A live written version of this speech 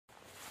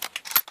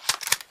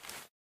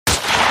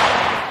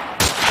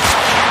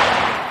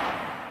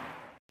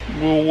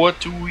Well, what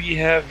do we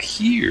have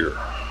here?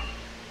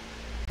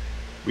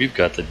 We've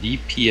got the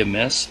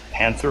DPMS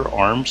Panther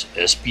Arms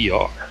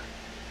SBR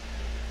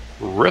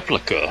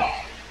replica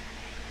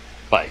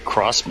by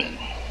Crossman.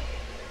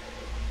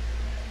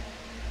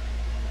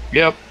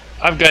 Yep,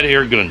 I've got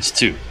air guns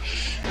too.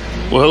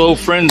 Well, hello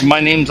friends, my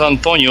name's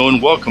Antonio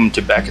and welcome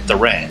to Back at the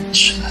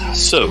Ranch.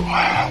 So,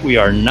 we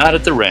are not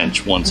at the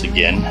ranch once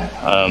again.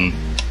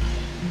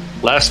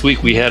 Last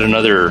week we had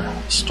another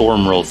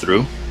storm roll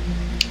through.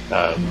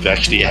 We've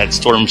actually had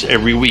storms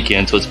every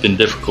weekend, so it's been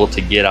difficult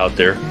to get out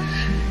there.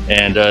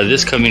 And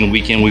this coming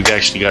weekend we've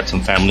actually got some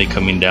family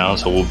coming down,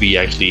 so we'll be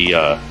actually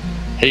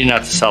heading out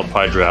to South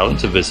Padre Island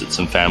to visit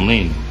some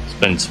family and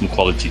spend some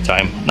quality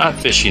time. Not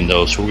fishing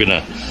though, so we're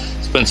gonna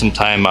spend some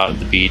time out at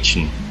the beach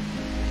and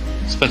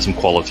spend some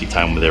quality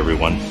time with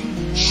everyone.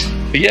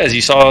 But yeah, as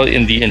you saw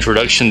in the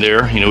introduction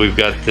there, you know, we've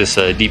got this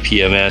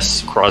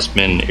DPMS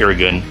Crossman air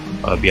gun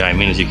behind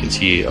me, and as you can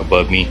see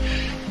above me,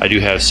 I do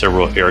have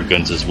several air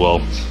guns as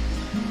well.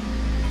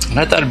 And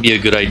I thought it'd be a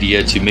good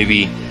idea to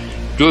maybe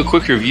do a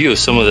quick review of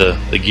some of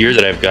the gear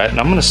that I've got. And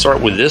I'm going to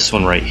start with this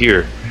one right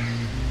here,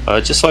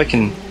 just so I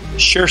can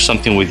share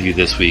something with you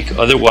this week.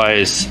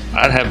 Otherwise,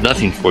 I'd have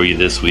nothing for you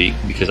this week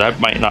because I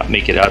might not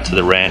make it out to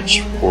the ranch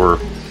for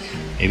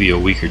maybe a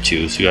week or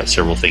two. So we got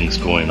several things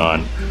going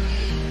on.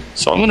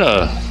 So I'm going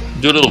to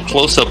do a little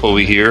close-up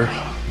over here,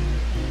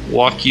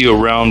 walk you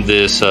around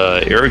this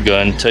air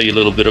gun, tell you a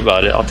little bit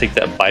about it. I'll take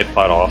that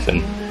bipod off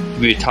and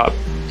give you a top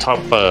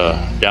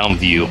down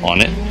view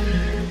on it.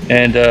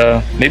 And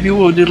maybe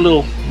we'll do a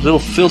little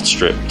field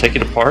strip, take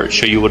it apart,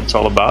 show you what it's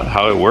all about,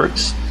 how it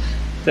works.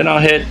 Then I'll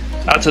head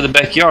out to the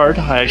backyard.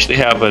 I actually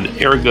have an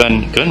air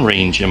gun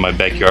range in my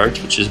backyard,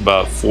 which is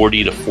about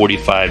 40 to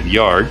 45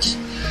 yards.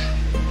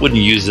 Wouldn't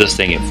use this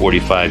thing at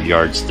 45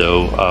 yards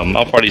though.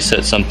 I'll probably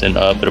set something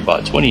up at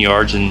about 20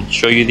 yards and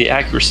show you the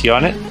accuracy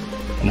on it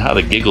and how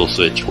the giggle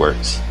switch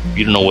works. If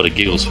you don't know what a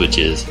giggle switch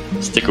is,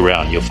 stick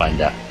around, you'll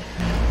find out.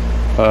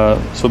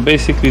 So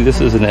basically this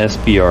is an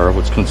SBR,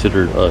 what's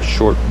considered a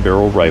short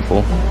barrel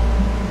rifle.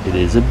 It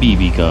is a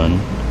BB gun,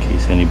 in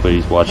case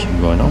anybody's watching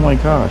going, oh my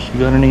gosh, you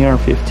got an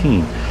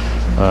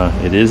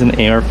AR-15. It is an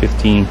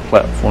AR-15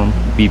 platform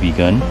BB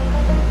gun.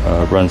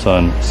 Runs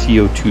on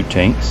CO2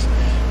 tanks.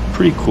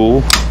 Pretty cool.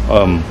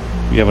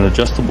 We have an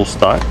adjustable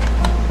stock,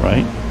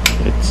 right?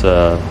 It's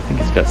I think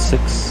it's got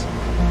 6.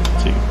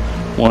 Let's see,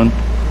 1,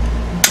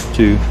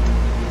 2,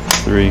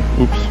 3,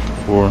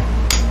 4,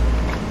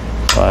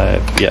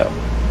 5. Yeah,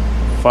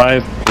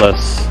 5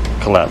 plus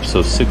collapse,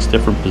 so 6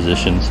 different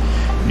positions.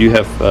 You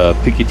have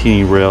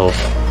Picatinny rails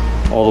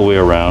all the way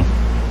around.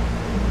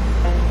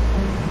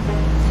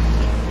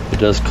 It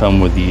does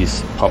come with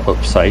these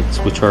pop-up sights,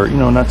 which are, you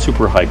know, not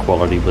super high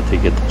quality, but they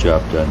get the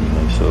job done, you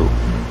know, so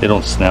they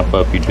don't snap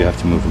up. You do have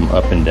to move them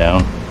up and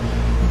down.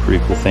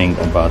 Pretty cool thing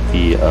about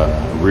the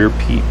rear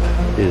peep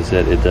is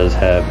that it does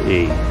have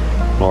a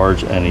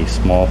large and a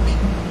small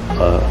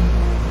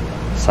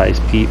size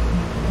peep.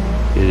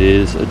 It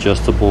is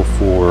adjustable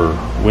for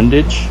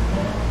windage.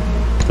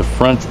 The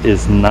front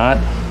is not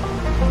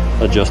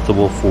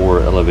adjustable for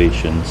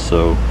elevation,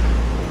 so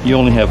you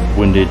only have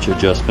windage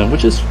adjustment,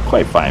 which is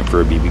quite fine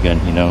for a BB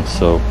gun, you know.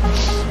 So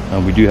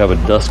we do have a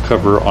dust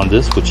cover on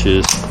this, which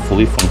is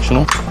fully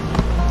functional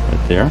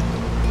right there.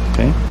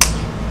 Okay,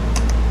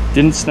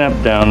 didn't snap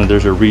down, and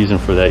there's a reason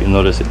for that. You'll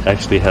notice it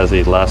actually has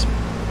a last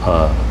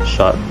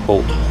shot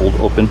bolt hold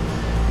open.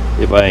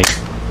 If I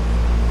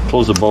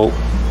close the bolt,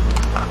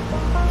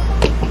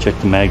 check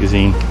the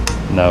magazine,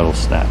 now it'll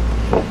snap.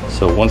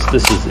 So once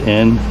this is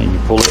in and you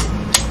pull it,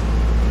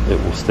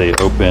 it will stay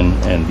open,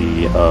 and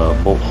the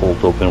bolt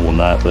hold open will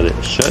not let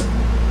it shut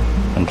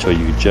until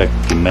you eject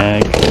the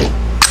mag,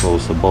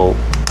 close the bolt,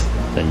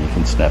 then you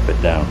can snap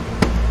it down.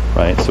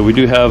 Right, so we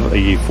do have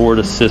a forward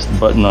assist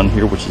button on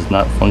here, which is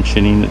not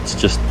functioning. It's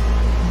just,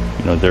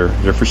 you know,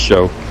 they're for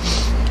show,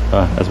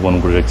 as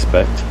one would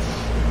expect.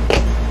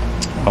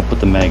 I'll put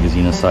the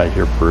magazine aside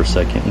here for a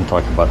second and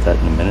talk about that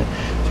in a minute.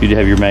 So you do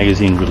have your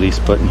magazine release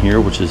button here,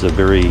 which is a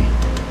very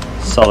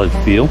solid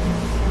feel.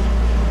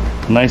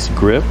 Nice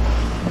grip.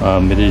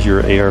 It is your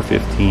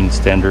AR-15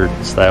 standard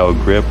style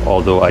grip,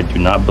 although I do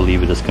not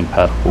believe it is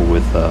compatible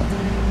with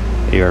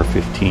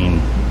AR-15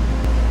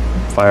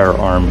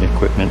 firearm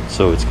equipment,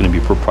 so it's going to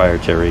be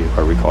proprietary if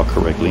I recall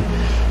correctly.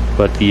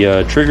 But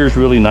the trigger is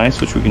really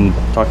nice, which we can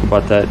talk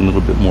about that in a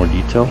little bit more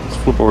detail. Let's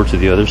flip over to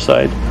the other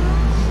side.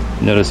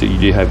 Notice that you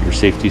do have your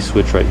safety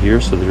switch right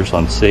here, so there's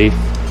on safe.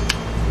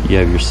 You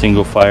have your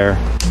single fire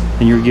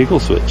and your giggle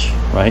switch,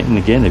 right? And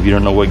again, if you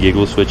don't know what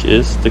giggle switch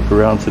is, stick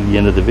around to the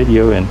end of the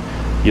video and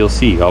you'll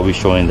see. I'll be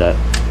showing that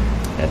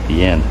at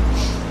the end.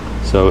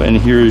 So, and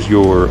here's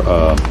your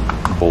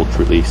bolt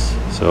release.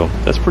 So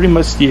that's pretty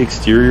much the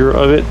exterior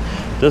of it.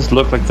 It does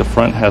look like the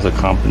front has a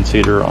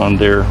compensator on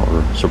there,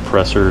 or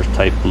suppressor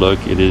type look.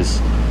 It is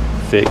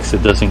fixed.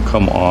 It doesn't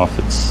come off.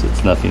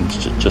 It's nothing.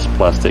 It's just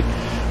plastic.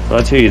 But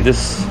I'll tell you,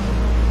 this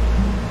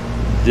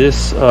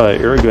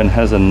air gun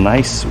has a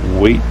nice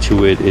weight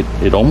to it.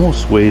 It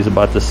almost weighs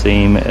about the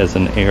same as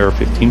an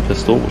AR-15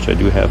 pistol, which I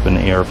do have an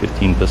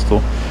AR-15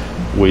 pistol.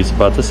 weighs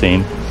about the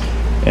same.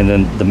 And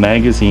then the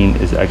magazine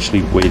is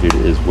actually weighted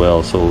as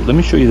well. So let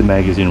me show you the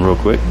magazine real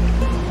quick.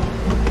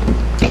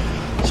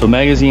 So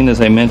magazine, as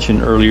I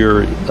mentioned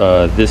earlier,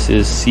 this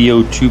is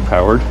CO2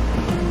 powered.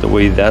 The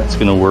way that's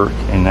going to work,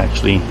 and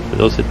actually for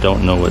those that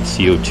don't know what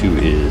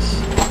CO2 is,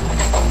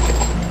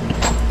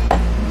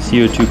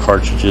 CO2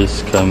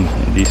 cartridges come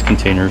in these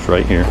containers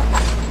right here,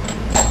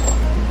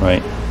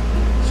 right?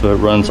 So it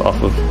runs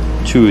off of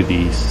 2 of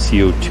these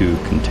CO2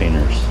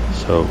 containers.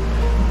 So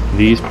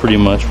these pretty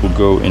much will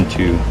go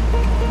into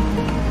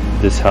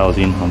this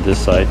housing on this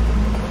side.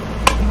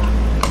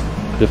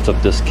 Lift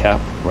up this cap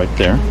right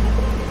there.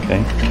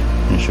 Okay,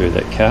 let me show you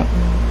that cap.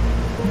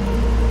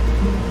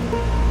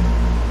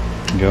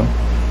 There you go.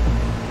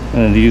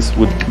 And then these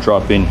would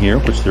drop in here,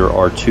 which there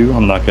are 2.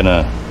 I'm not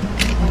gonna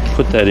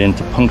put that in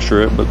to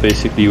puncture it, but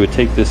basically you would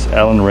take this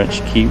Allen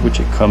wrench key, which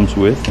it comes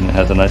with, and it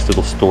has a nice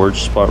little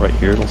storage spot right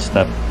here. It'll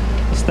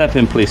snap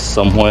in place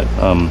somewhat,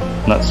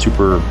 not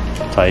super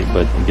tight,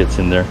 but it gets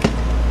in there.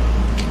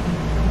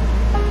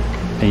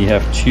 And you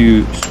have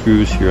 2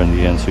 screws here on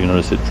the end, so you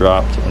notice it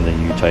dropped, and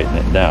then you tighten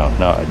it down.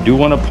 Now I do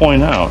want to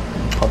point out,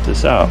 pop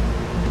this out,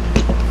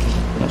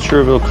 not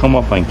sure if it'll come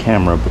up on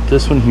camera, but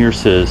this one here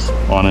says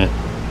on it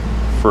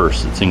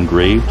first, it's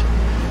engraved.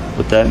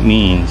 What that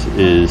means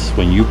is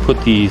when you put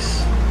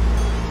these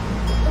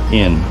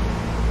in,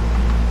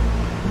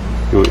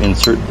 you'll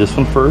insert this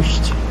one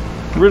first.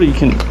 Really, you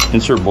can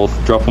insert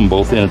both, drop them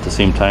both in at the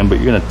same time, but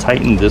you're going to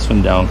tighten this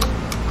one down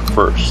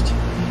first.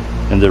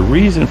 And the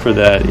reason for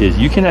that is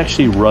you can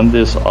actually run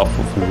this off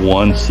of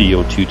one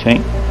CO2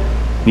 tank.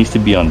 It needs to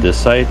be on this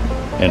side,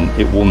 and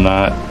it will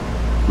not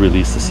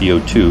release the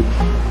CO2.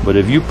 But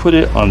if you put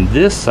it on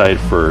this side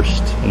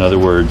first, in other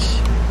words,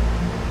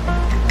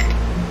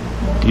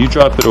 you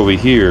drop it over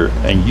here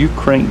and you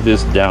crank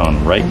this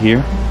down right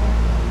here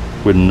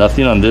with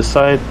nothing on this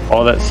side,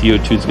 all that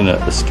CO2 is going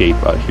to escape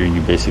out here, and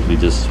you basically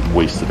just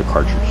wasted a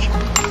cartridge.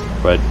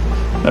 But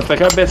in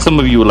fact, I bet some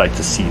of you would like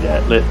to see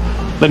that.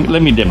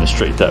 Let me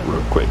demonstrate that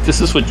real quick. This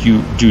is what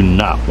you do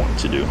not want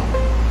to do.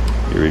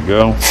 Here we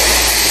go.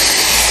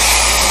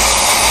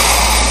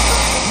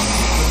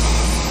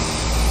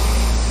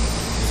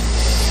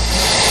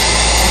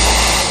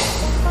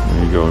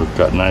 There you go. It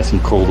got nice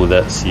and cold with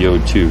that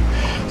CO2.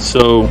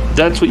 So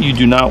that's what you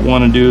do not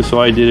want to do.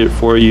 So I did it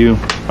for you.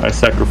 I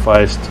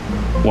sacrificed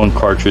 1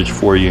 cartridge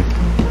for you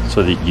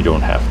so that you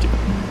don't have to.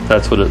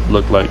 That's what it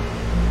looked like.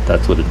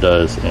 That's what it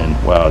does. And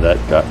wow, that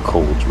got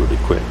cold really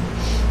quick.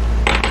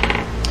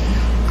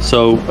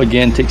 So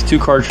again, takes 2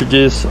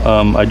 cartridges.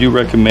 I do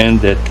recommend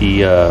that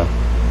the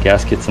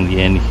gaskets in the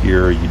end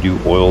here, you do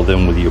oil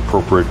them with the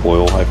appropriate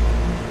oil.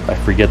 I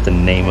forget the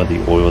name of the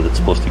oil that's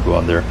supposed to go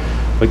on there,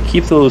 but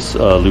keep those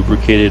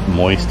lubricated,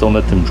 moist. Don't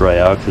let them dry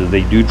out, because if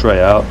they do dry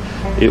out,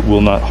 it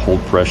will not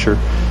hold pressure.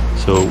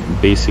 So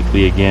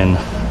basically, again,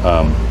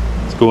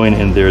 it's going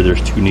in there.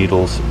 There's 2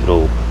 needles.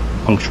 It'll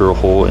puncture a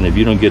hole, and if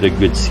you don't get a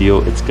good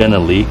seal, it's gonna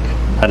leak.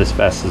 Not as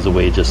fast as the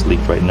way it just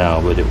leaked right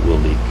now, but it will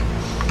leak.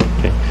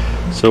 Okay.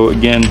 So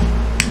again,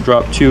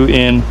 drop 2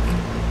 in,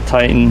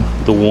 tighten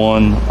the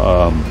one,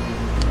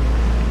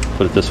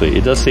 put it this way,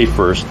 it does say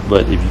first,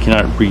 but if you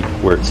cannot read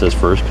where it says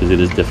first, because it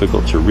is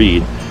difficult to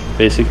read,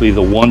 basically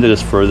the one that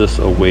is furthest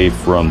away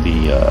from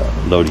the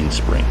loading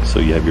spring. So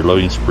you have your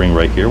loading spring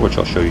right here, which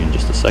I'll show you in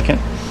just a second.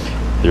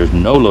 There's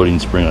no loading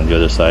spring on the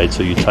other side,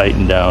 so you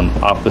tighten down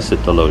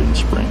opposite the loading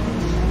spring.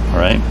 All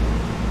right.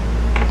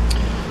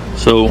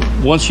 So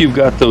once you've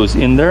got those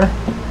in there,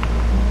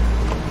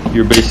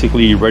 you're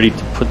basically ready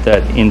to put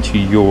that into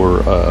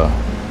your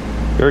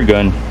air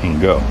gun and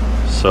go.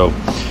 So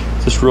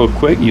just real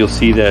quick, you'll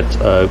see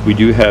that we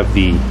do have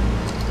the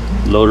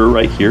loader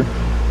right here.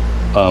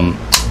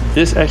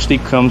 This actually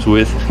comes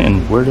with,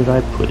 and where did I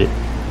put it?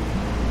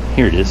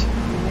 Here it is.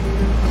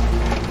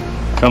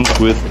 Comes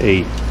with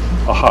a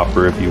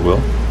hopper, if you will,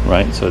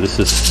 right? So this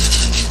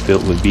is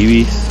filled with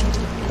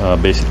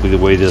BBs. Basically the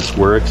way this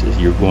works is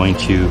you're going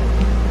to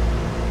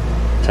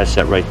attach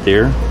that right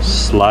there,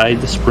 slide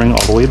the spring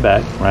all the way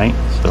back, right?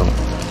 So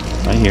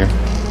right here,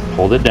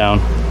 hold it down,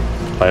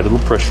 apply a little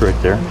pressure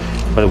right there.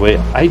 By the way,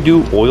 I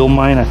do oil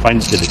mine. I find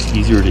that it's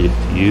easier to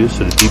use.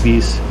 So the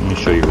BBs, let me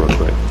show you real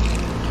quick.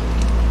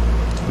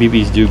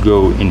 BBs do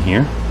go in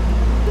here,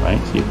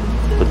 right? So you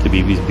put the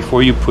BBs,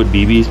 before you put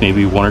BBs,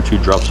 maybe 1 or 2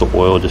 drops of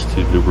oil just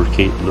to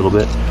lubricate a little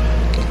bit,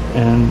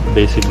 and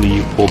basically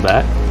you pull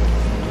back,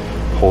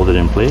 hold it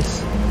in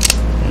place,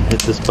 and hit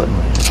this button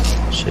right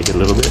here. Shake it a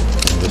little bit,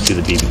 and you'll see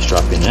the BBs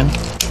dropping in.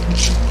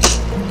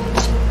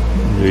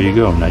 And there you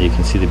go. Now you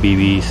can see the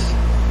BBs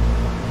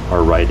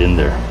are right in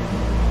there,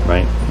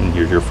 right? And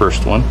here's your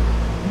first one.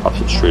 Pops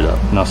it straight up.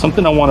 Now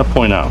something I want to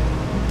point out,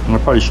 and I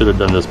probably should have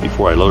done this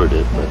before I loaded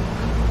it, but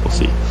we'll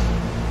see.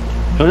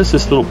 Notice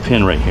this little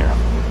pin right here.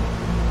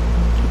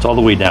 It's all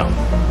the way down.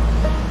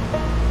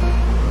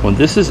 When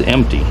this is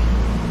empty,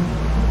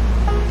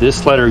 this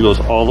slider goes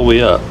all the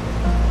way up.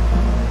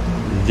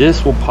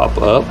 This will pop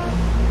up,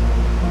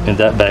 and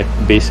that back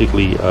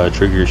basically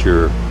triggers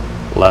your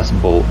last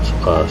bolt,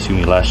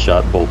 last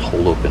shot bolt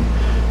hold open.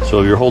 So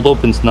if your hold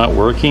open's not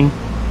working,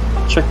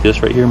 check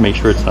this right here, make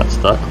sure it's not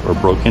stuck or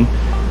broken.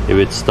 If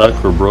it's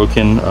stuck or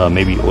broken,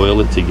 maybe oil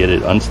it to get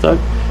it unstuck.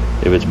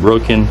 If it's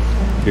broken,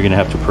 you're gonna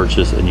have to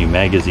purchase a new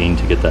magazine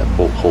to get that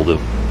bolt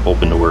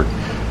open to work.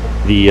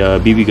 The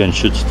BB gun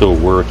should still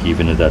work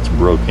even if that's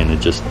broken. It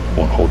just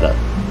won't hold that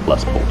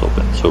last bolt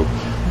open. So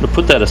I'm gonna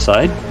put that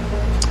aside.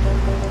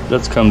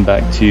 Let's come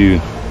back to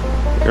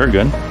the air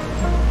gun.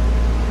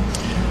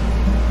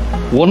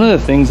 One of the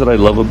things that I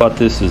love about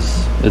this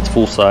is it's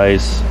full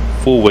size,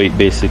 full weight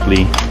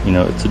basically. You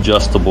know, it's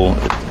adjustable.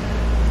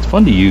 It's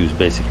fun to use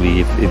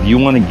basically. If you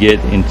want to get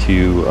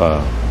into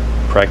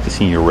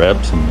practicing your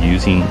reps and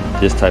using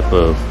this type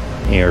of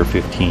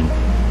AR-15,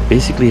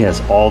 basically has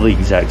all the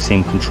exact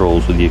same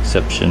controls with the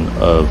exception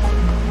of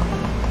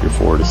your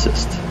forward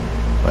assist,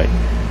 right?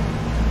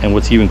 And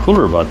what's even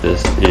cooler about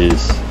this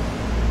is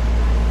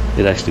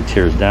it actually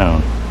tears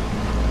down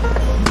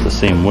the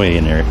same way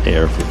an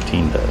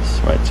AR-15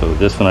 does, right? So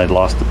this one I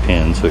lost the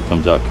pin, so it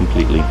comes out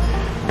completely,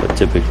 but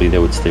typically they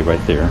would stay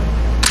right there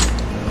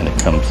and it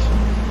comes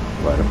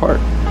right apart.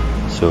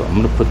 So I'm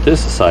going to put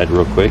this aside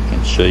real quick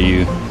and show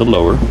you the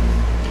lower.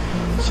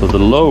 So the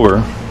lower,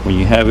 when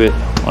you have it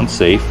on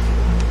safe,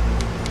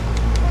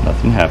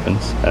 nothing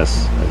happens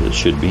as it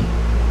should be.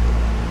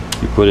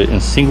 You put it in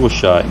single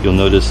shot, you'll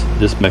notice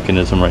this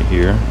mechanism right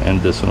here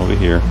and this one over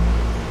here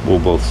will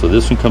both. So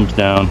this one comes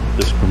down,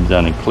 this one comes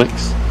down and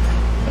clicks,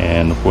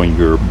 and when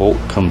your bolt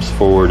comes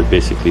forward, it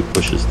basically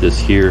pushes this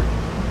here,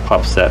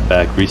 pops that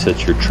back,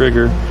 resets your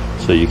trigger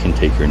so you can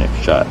take your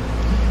next shot.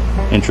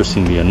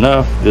 Interestingly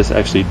enough, this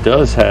actually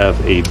does have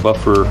a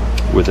buffer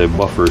with a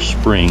buffer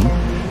spring.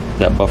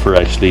 That buffer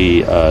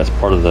actually is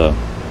part of the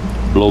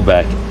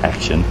blowback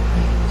action.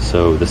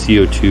 So the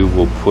CO2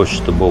 will push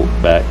the bolt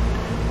back,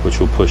 which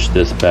will push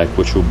this back,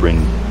 which will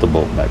bring the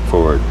bolt back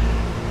forward.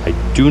 I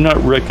do not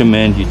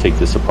recommend you take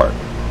this apart.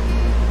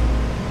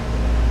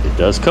 It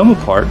does come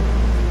apart.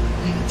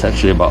 It's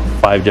actually about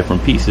 5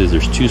 different pieces.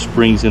 There's 2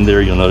 springs in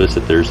there. You'll notice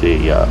that there's a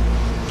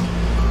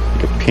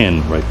like a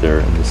pin right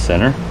there in the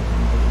center,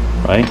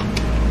 right?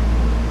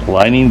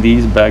 Lining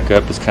these back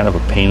up is kind of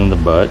a pain in the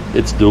butt.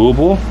 It's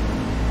doable.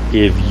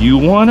 If you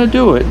want to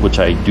do it, which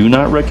I do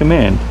not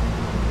recommend,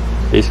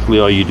 basically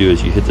all you do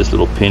is you hit this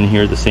little pin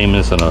here, the same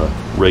as on a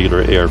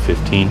regular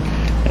AR-15,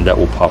 and that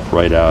will pop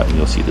right out and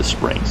you'll see the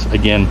springs.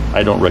 Again,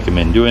 I don't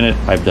recommend doing it.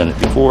 I've done it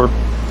before.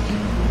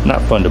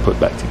 Not fun to put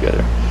back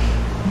together.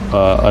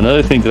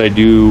 Another thing that I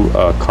do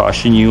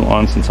caution you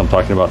on, since I'm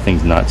talking about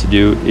things not to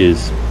do,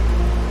 is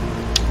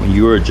when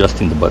you are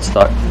adjusting the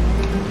buttstock,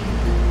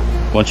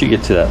 once you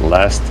get to that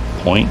last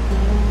point,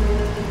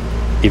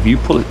 if you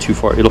pull it too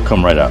far, it'll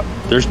come right out.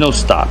 There's no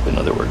stop, in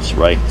other words,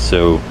 right?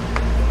 So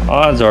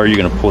odds are you're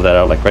going to pull that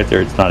out, like right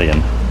there, it's not in.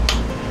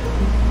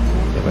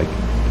 If I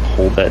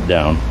hold that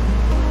down,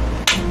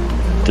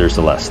 there's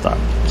the last stop.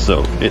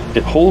 So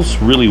it holds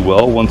really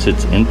well once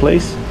it's in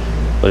place,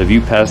 but if you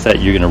pass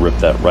that, you're going to rip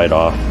that right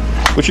off,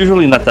 which is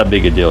really not that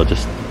big a deal.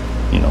 Just,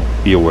 you know,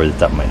 be aware that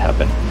that might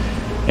happen.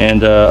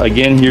 And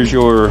again, here's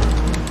your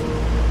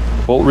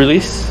bolt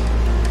release,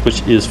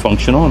 which is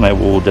functional, and I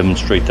will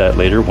demonstrate that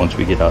later once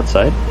we get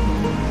outside.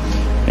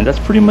 And that's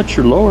pretty much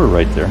your lower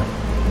right there.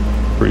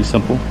 Pretty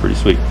simple, pretty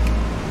sweet.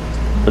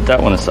 Put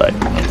that one aside.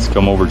 Let's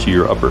come over to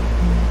your upper.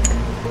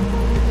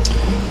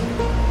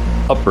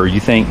 Upper, you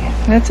think,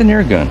 that's an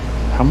air gun.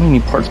 How many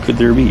parts could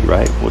there be,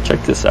 right? Well,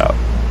 check this out.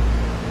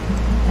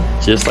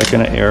 Just like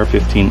an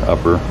AR-15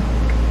 upper,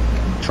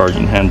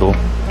 charging handle,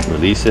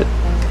 release it,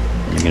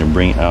 and you're gonna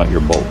bring out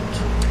your bolt.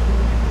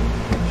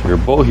 So your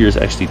bolt here is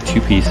actually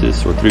 2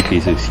 pieces, or 3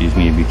 pieces, excuse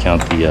me, if you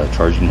count the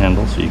charging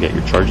handle. So you got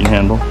your charging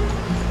handle,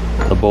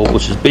 the bolt,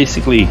 which is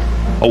basically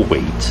a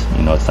weight,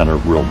 you know, it's not a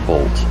real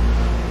bolt.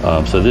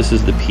 So this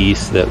is the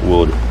piece that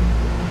would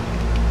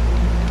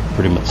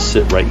pretty much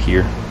sit right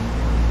here.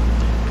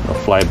 It'll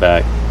fly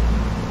back,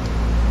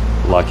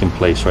 lock in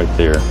place right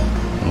there,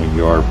 and when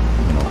you are,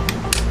 you know,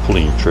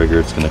 pulling your trigger,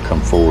 it's going to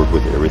come forward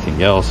with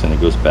everything else, and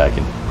it goes back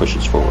and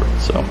pushes forward.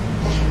 So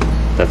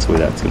that's the way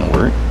that's going to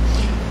work.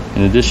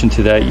 In addition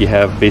to that, you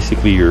have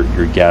basically your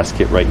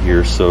gasket right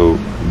here. So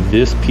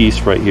this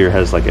piece right here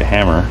has like a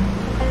hammer,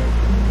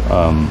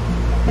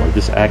 or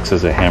this acts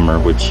as a hammer,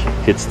 which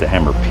hits the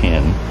hammer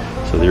pin.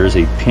 So there is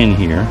a pin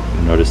here,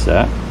 you notice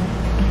that.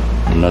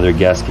 Another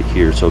gasket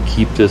here, so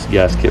keep this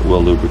gasket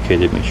well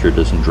lubricated, make sure it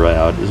doesn't dry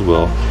out as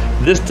well.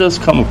 This does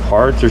come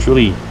apart. There's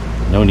really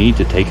no need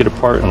to take it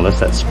apart unless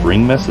that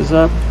spring messes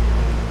up.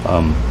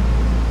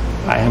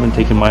 I haven't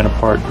taken mine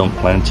apart, don't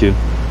plan to.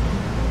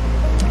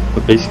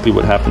 But basically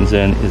what happens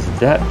then is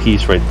that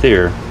piece right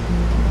there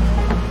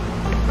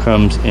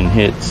comes and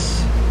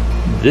hits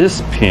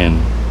this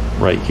pin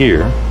right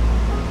here,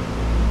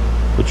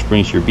 which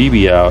brings your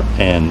BB out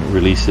and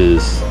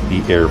releases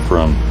the air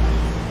from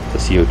the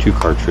CO2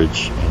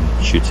 cartridge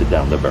and shoots it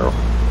down the barrel.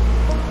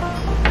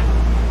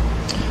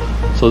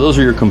 So those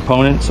are your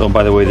components. Oh,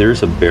 by the way,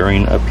 there's a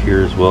bearing up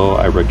here as well.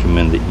 I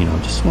recommend that, you know,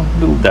 just one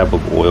little dab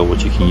of oil,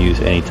 which you can use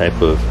any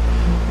type of,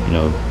 you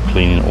know,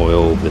 cleaning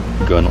oil, the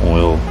gun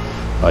oil.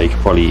 You could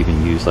probably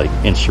even use like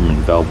instrument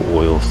valve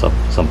oil,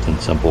 something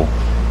simple.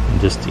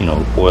 and just, you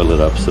know, oil it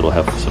up so it'll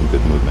have some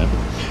good movement.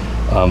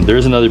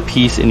 There's another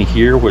piece in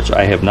here which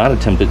I have not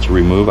attempted to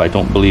remove. I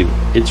don't believe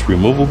it's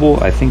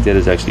removable. I think that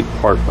is actually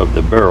part of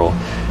the barrel.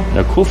 And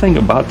the cool thing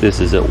about this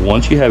is that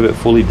once you have it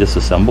fully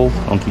disassembled,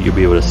 I don't think you'll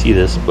be able to see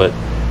this, but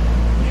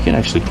you can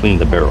actually clean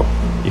the barrel.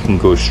 You can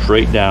go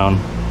straight down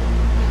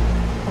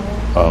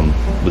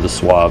with a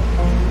swab,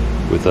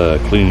 with a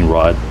cleaning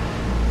rod,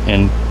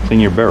 and clean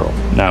your barrel.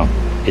 Now,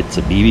 it's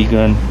a BB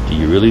gun. Do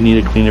you really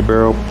need to clean a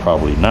barrel?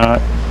 Probably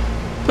not.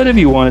 But if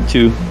you wanted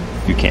to,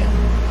 you can.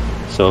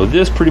 So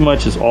this pretty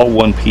much is all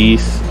one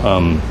piece.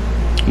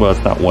 Well,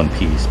 it's not one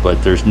piece,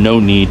 but there's no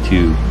need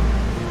to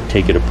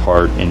take it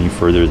apart any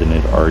further than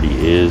it already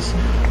is.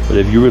 But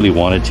if you really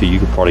wanted to, you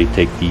could probably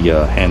take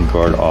the hand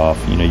guard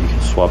off. You know, you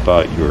can swap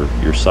out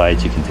your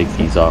sides. You can take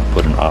these off,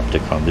 put an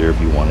optic on there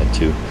if you wanted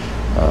to,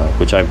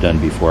 which I've done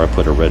before. I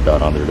put a red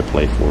dot on there to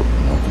play for,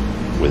 you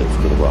know, with it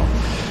for a while.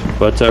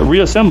 But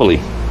reassembly,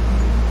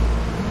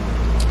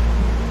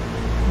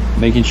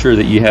 making sure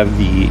that you have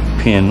the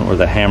pin or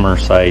the hammer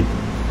side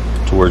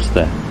towards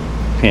the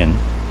pin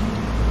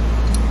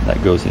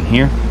that goes in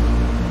here.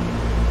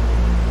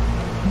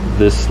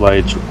 This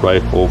slides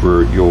right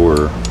over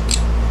your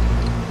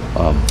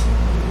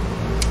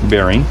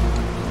bearing.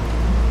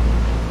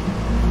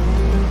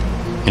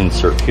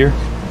 Insert here.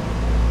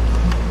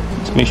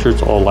 Let's make sure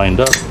it's all lined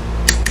up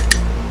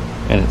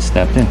and it's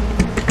snapped in.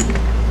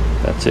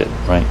 That's it,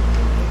 right?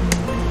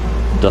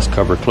 Dust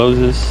cover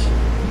closes.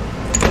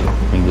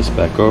 Bring this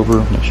back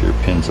over, make sure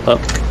your pin's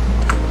up.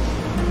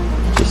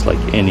 Just like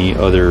any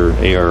other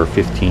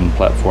AR-15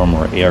 platform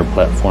or AR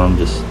platform,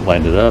 just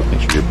line it up,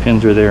 make sure your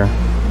pins are there.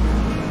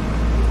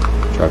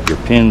 Drop your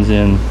pins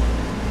in.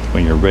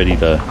 When you're ready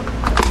to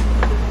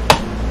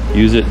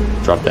use it,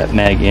 drop that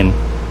mag in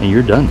and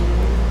you're done.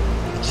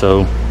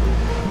 So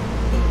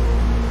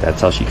that's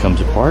how she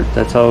comes apart.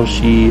 That's how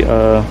she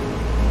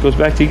goes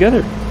back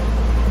together.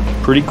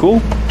 Pretty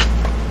cool.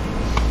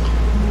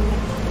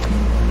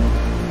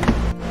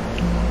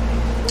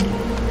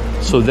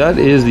 So that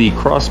is the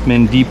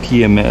Crossman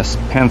DPMS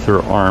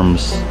Panther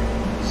Arms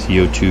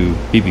CO2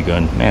 BB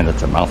gun. Man,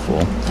 that's a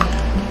mouthful.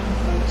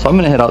 So I'm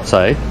gonna head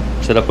outside,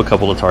 set up a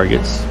couple of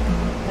targets,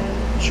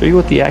 show you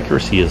what the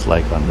accuracy is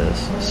like on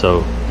this.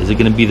 So is it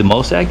gonna be the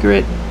most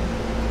accurate?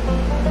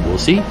 We'll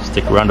see.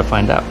 Stick around to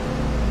find out.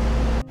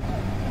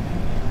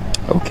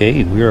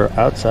 Okay, we are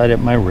outside at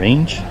my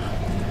range.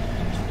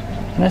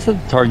 And I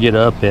set the target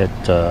up at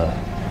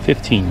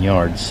 15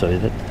 yards, so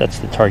that's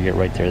the target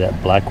right there,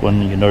 that black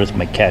one. You notice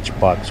my catch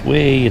box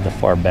way in the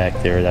far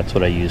back there. That's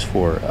what I use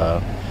for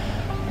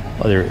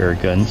other air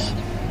guns.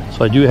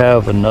 So I do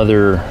have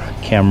another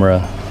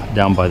camera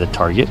down by the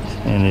target,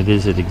 and it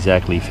is at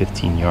exactly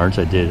 15 yards.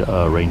 I did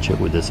range it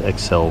with this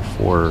XL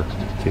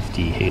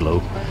 450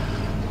 Halo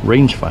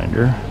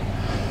rangefinder.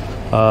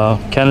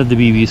 Counted the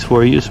BBs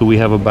for you, so we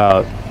have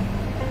about,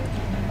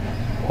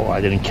 oh, I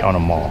didn't count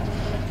them all,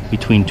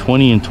 between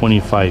 20 and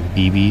 25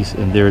 BBs,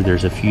 and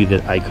there's a few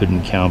that I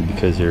couldn't count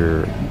because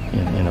they're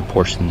in a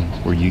portion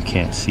where you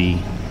can't see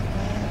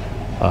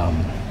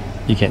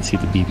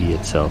the BB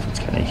itself. It's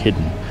kind of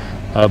hidden,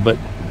 but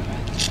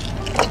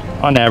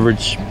on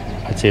average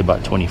I'd say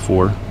about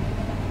 23,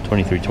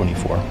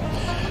 24.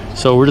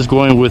 So we're just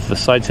going with the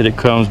sights that it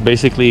comes,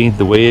 basically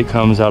the way it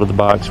comes out of the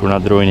box. We're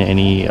not throwing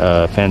any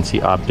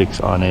fancy optics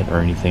on it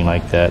or anything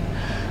like that.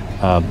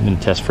 I'm going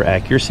to test for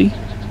accuracy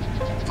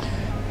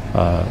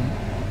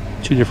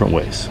two different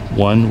ways.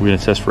 One, we're going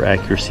to test for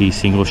accuracy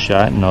single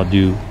shot, and I'll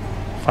do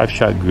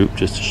 5-shot group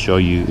just to show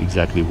you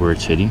exactly where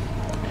it's hitting.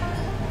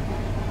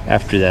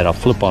 After that, I'll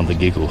flip on the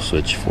giggle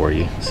switch for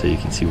you so you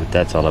can see what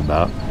that's all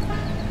about.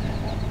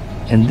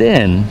 And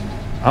then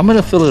I'm going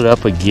to fill it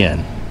up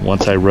again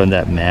once I run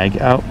that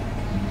mag out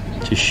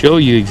to show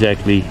you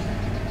exactly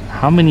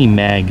how many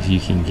mags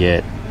you can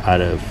get out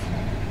of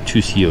 2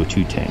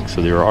 CO2 tanks.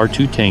 So there are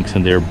 2 tanks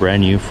and they're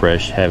brand new,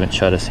 fresh, haven't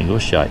shot a single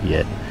shot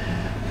yet.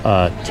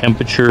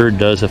 Temperature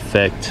does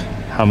affect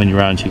how many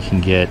rounds you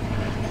can get,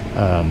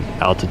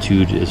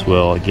 altitude as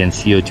well. Again,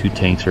 CO2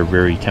 tanks are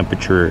very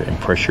temperature and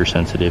pressure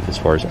sensitive as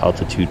far as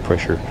altitude,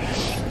 pressure.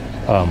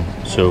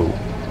 So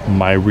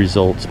my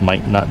results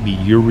might not be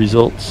your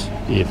results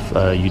if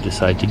you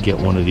decide to get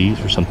one of these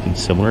or something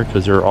similar,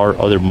 because there are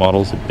other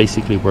models that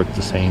basically work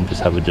the same,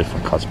 just have a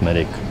different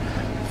cosmetic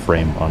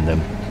frame on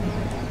them.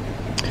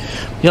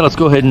 Yeah, let's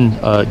go ahead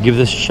and give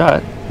this a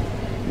shot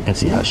and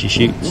see how she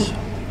shoots.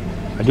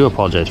 I do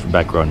apologize for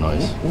background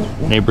noise.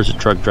 Neighbor's a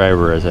truck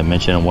driver, as I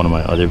mentioned in one of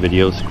my other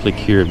videos. Click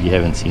here if you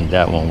haven't seen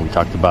that one. We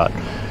talked about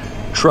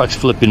trucks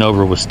flipping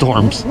over with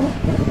storms.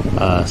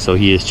 So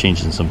he is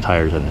changing some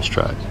tires on this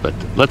truck. But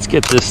let's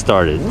get this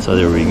started. So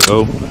there we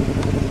go.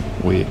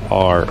 We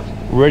are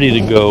ready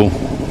to go.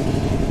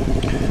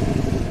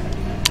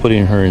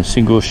 Putting her in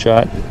single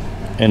shot.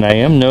 And I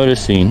am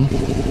noticing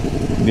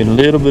I'm getting a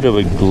little bit of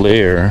a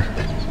glare.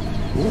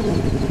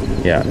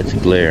 Yeah, it's a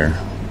glare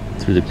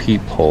through the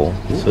peephole.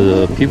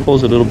 So the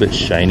peephole's a little bit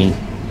shiny.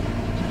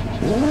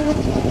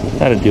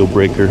 Not a deal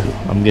breaker.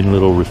 I'm getting a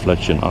little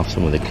reflection off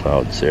some of the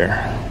clouds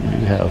there. We do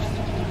have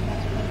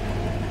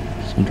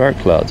some dark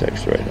clouds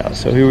actually right now.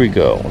 So here we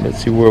go.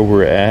 Let's see where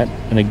we're at.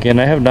 And again,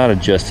 I have not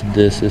adjusted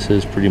this. This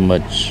is pretty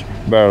much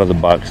right out of the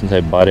box. Since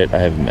I bought it, I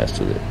haven't messed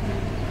with it.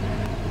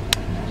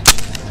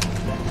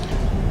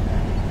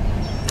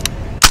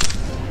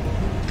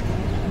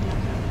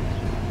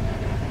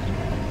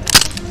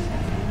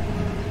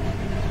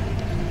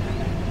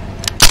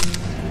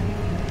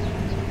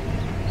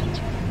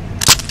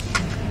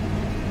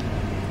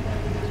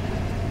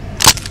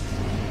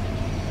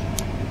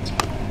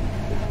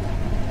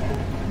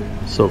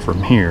 So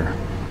from here,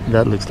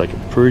 that looks like a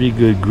pretty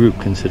good group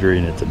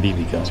considering it's a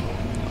BB gun.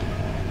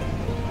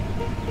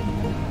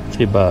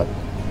 Say about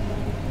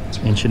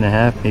 1.5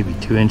 inches, maybe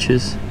 2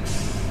 inches.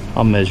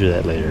 I'll measure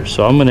that later.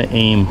 So I'm gonna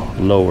aim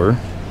lower.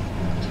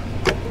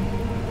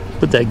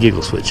 Put that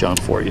giggle switch on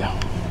for you.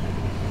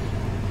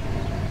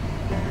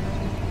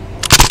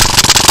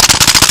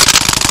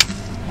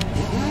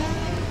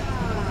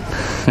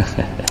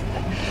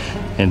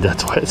 And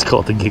that's why it's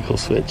called the giggle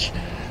switch.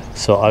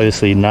 So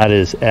obviously not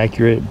as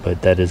accurate,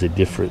 but that is a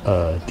different,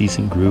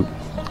 decent group.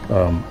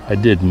 I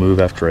did move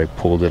after I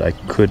pulled it. I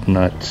could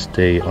not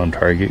stay on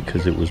target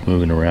because it was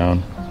moving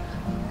around,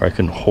 or I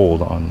couldn't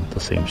hold on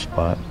the same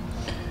spot.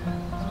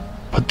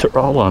 But they're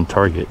all on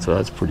target, so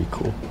that's pretty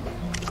cool.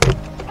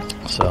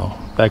 So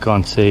back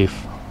on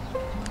safe,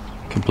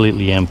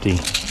 completely empty.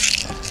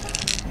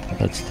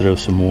 Let's throw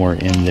some more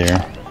in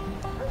there.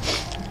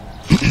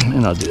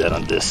 And I'll do that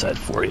on this side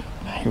for you.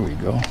 Here we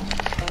go.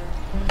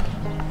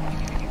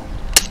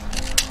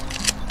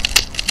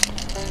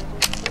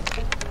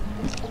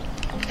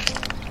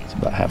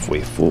 About halfway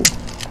full.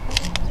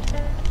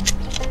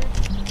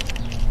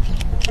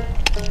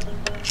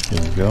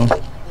 There we go.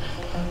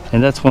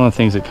 And that's one of the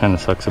things that kind of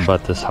sucks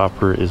about this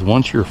hopper is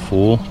once you're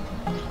full,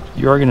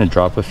 you are going to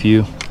drop a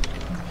few.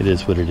 It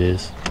is what it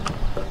is.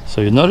 So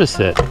you'll notice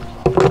that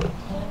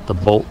the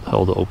bolt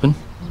held open.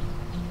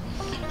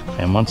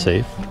 I'm on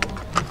safe.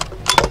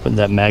 Put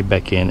that mag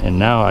back in, and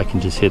now I can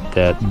just hit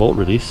that bolt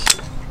release,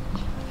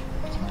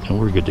 and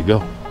we're good to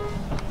go.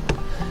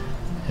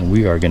 And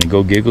we are going to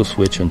go giggle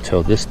switch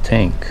until this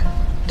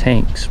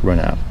tanks run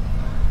out.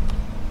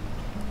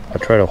 I'll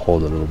try to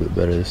hold it a little bit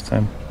better this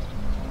time.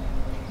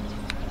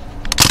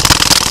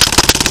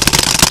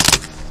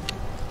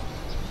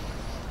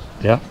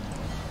 Yeah.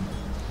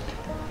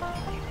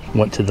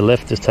 Went to the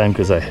left this time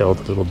because I held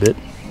a little bit.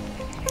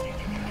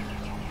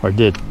 Or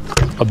did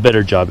a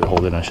better job at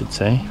holding, I should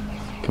say.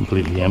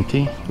 Completely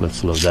empty.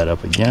 Let's load that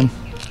up again.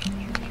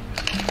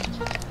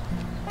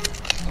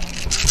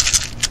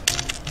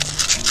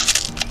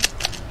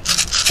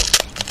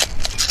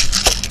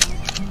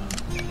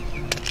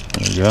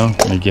 Go.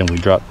 And again, we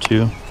drop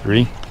 2,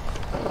 3.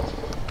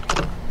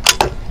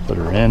 Put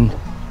her in.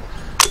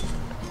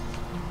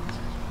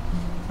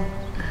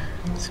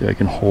 See if I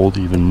can hold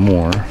even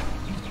more.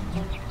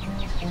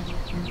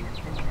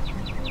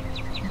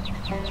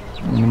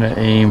 I'm gonna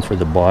aim for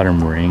the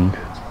bottom ring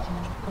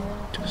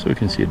just so we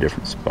can see a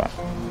different spot.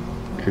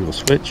 Giggle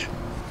switch.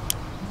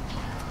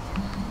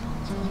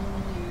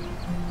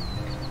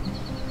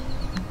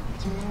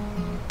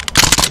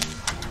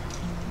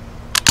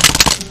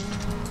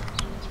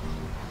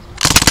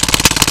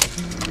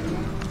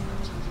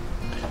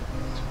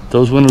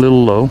 Those went a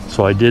little low,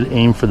 so I did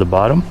aim for the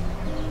bottom,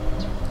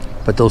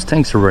 but those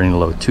tanks are running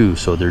low too,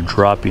 so they're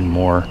dropping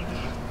more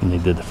than they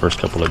did the first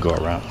couple of go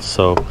around.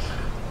 So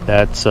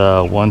that's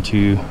 1,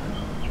 2,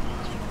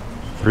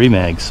 3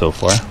 mags so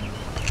far.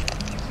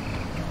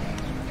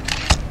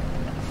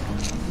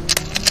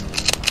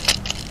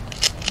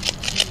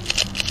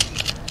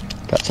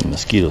 Got some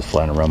mosquitoes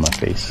flying around my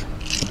face.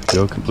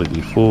 There we go,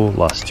 completely full.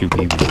 Lost 2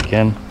 BBs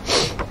again.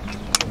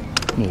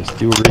 Let's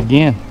do it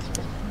again.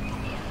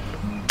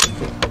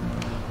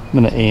 I'm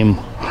going to aim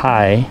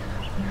high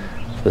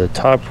for the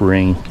top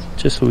ring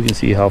just so we can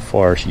see how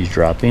far she's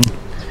dropping.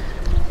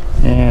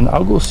 And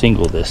I'll go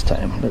single this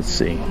time. Let's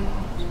see.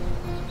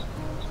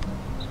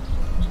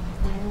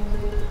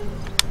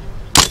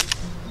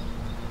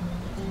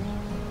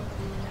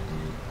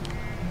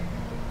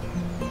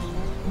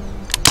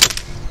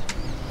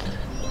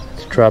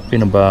 It's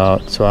dropping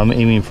about, so I'm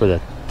aiming for the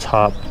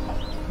top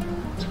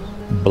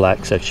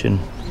black section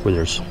where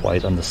there's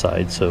white on the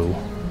side. So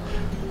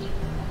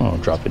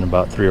dropping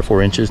about 3 or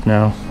 4 inches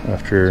now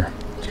after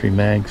 3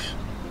 mags.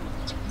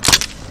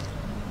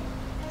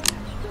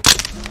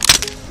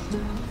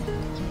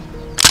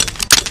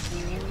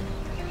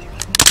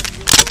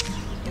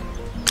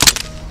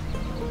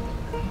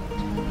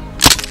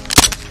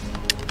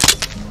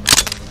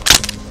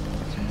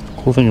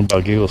 Cool thing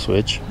about giggle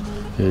switch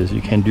is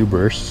you can do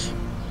bursts.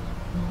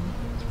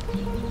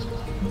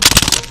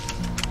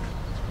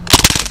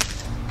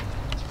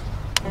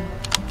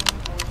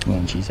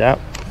 And she's out.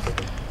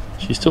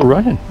 She's still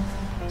running.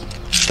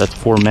 That's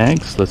 4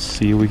 mags. Let's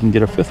see if we can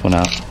get a 5th one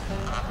out.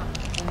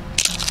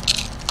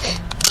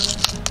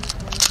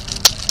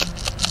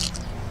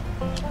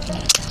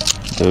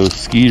 Those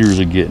skeeters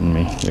are getting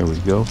me. There we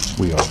go.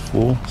 We are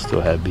full.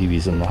 Still have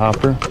BBs in the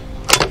hopper.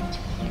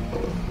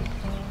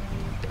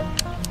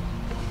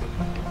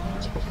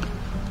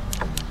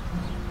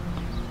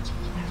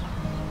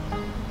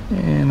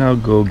 And I'll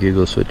go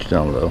giggle switch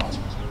down low.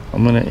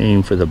 I'm gonna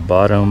aim for the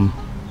bottom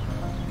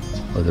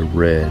of the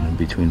red,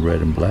 between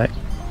red and black.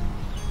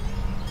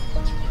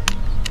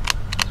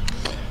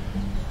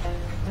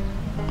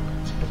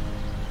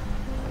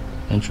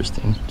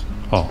 Interesting.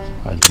 Oh,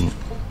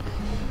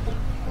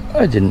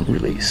 I didn't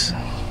release.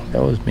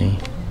 That was me.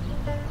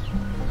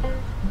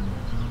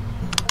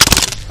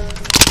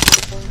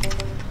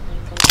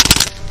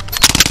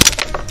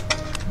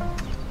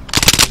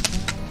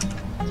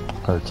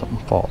 Heard something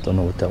fall. Don't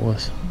know what that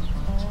was.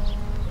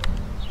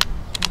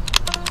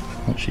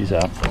 Oh, she's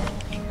out.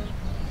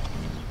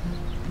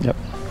 Yep.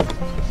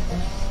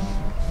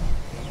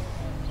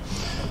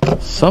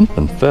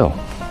 Something fell.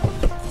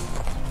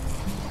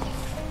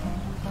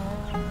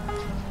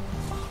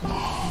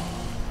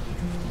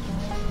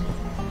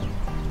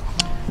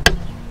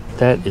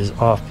 That is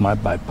off my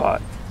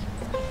bipod.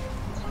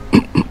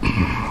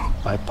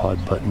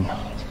 Bipod button.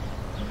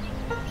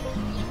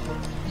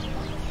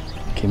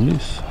 Came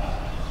loose.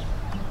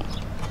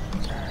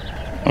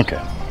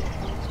 Okay.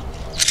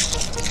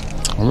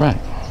 All right.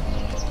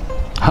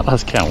 I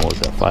lost count. What was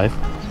that? 5?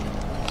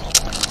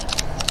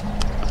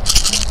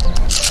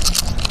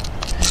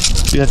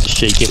 You have to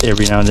shake it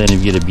every now and then if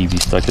you get a BB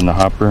stuck in the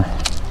hopper.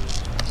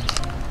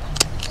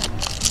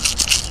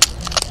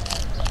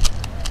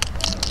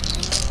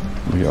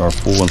 We are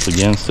full once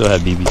again. Still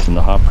have BBs in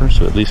the hopper,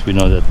 so at least we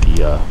know that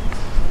the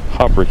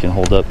hopper can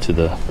hold up to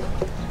the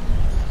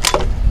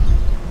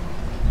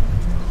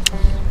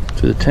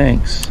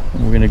tanks.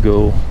 And we're gonna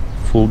go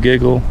full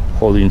giggle,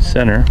 holding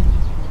center.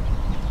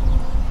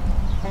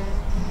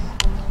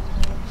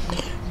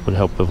 Would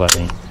help if I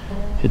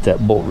hit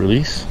that bolt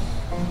release.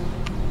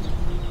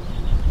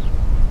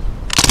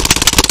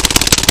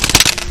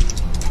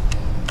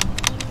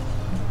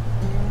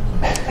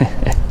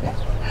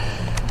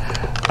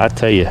 I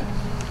tell you,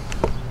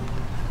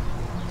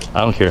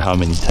 I don't care how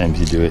many times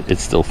you do it,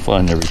 it's still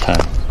fun every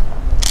time.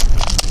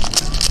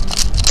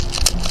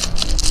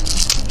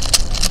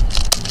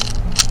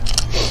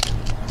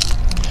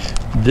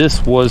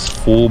 This was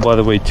full, by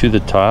the way, to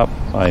the top.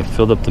 I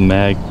filled up the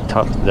mag,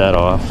 topped that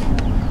off,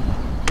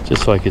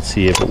 just so I could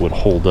see if it would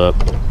hold up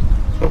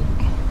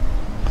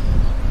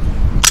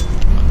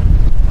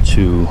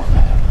to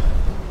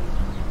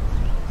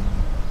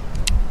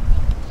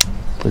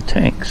the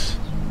tanks.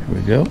 Here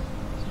we go.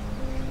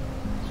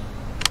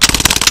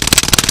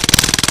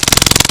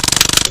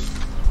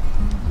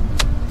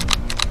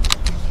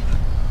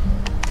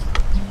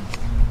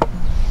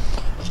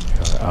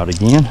 Out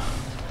again.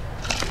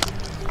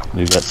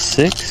 We've got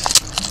 6.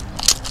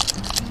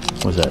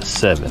 What was that?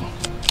 7.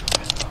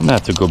 I'm gonna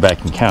have to go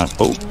back and count.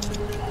 Oh,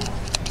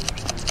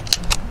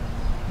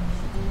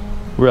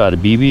 we're out of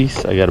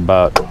BBs. I got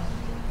about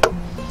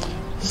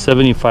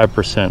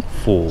 75%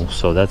 full,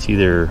 so that's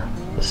either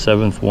the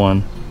 7th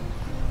one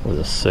or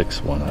the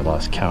 6th one. I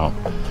lost count.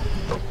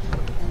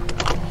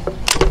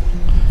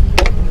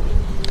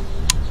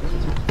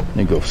 I'm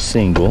gonna go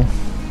single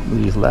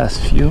with these last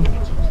few.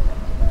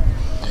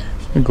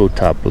 I'm gonna go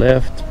top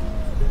left.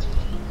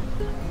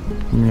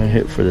 I'm gonna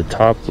hit for the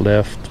top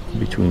left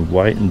between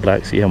white and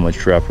black. See how much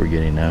drop we're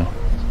getting now.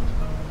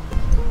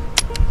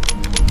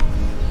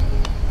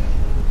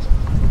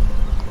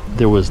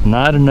 There was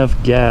not enough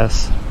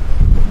gas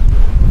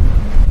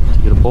to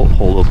get a bolt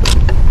hole open.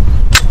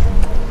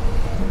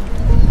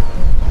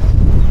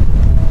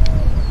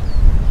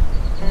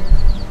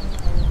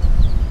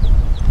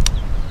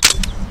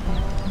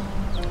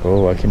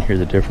 Oh, I can hear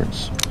the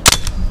difference.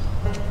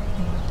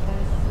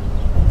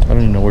 I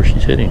don't even know where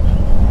she's hitting.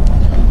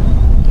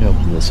 Let me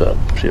open this up,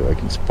 see if I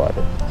can spot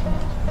it.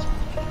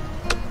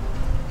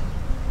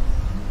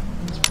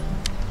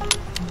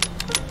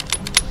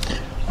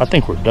 I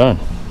think we're done.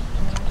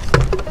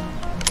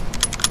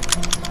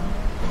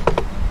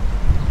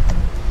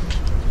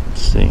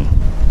 Let's see.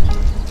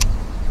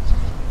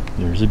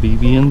 There's a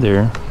BB in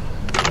there.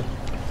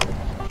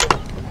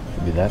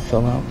 Maybe that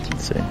fell out.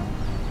 Let's see.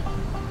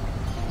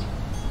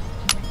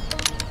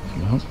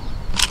 Nope.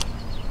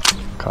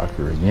 Cock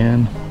her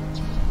again.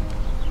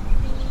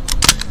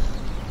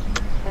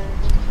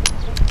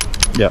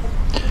 Yep.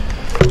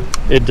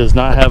 It does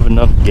not have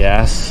enough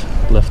gas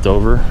left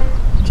over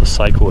to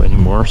cycle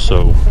anymore,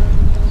 so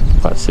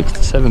about 6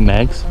 to 7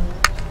 mags.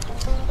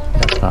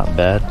 That's not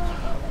bad.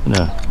 I'm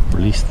gonna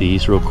release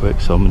these real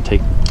quick, so I'm gonna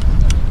take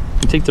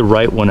the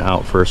right one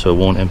out first so it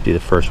won't empty the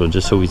first one,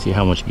 just so we see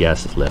how much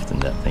gas is left in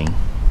that thing.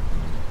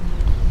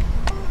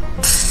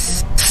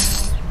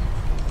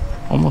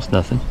 Almost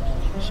nothing,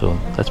 so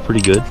that's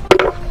pretty good.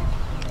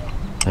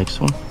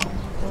 Next one.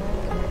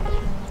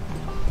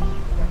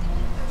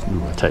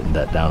 Ooh, I tightened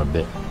that down a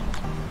bit.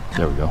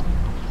 There we go.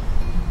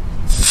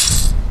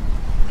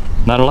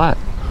 Not a lot.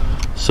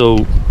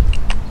 So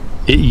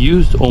it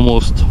used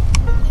almost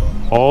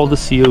all the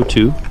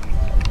CO2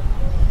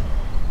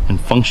 and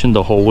functioned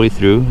the whole way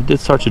through. It did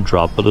start to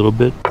drop a little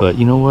bit, but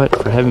you know what?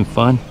 For having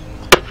fun,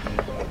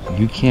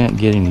 you can't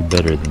get any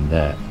better than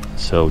that.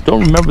 So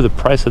don't remember the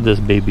price of this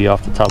baby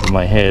off the top of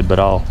my head, but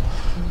I'll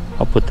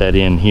put that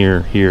in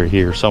here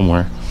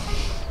somewhere.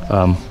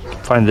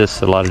 $5 find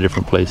this a lot of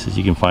different places.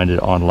 You can find it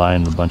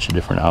online, a bunch of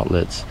different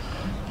outlets,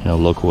 you know,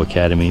 local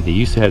academy. They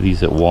used to have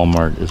these at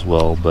Walmart as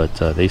well, but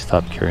they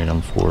stopped carrying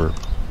them for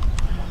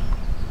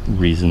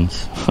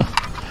reasons.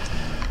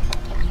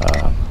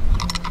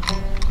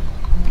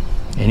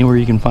 Anywhere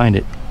you can find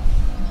it,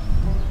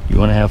 you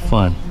want to have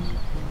fun,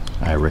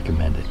 I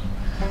recommend it.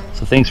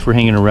 So thanks for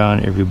hanging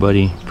around,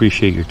 everybody.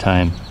 Appreciate your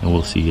time, and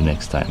we'll see you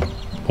next time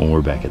when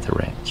we're back at the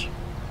ranch.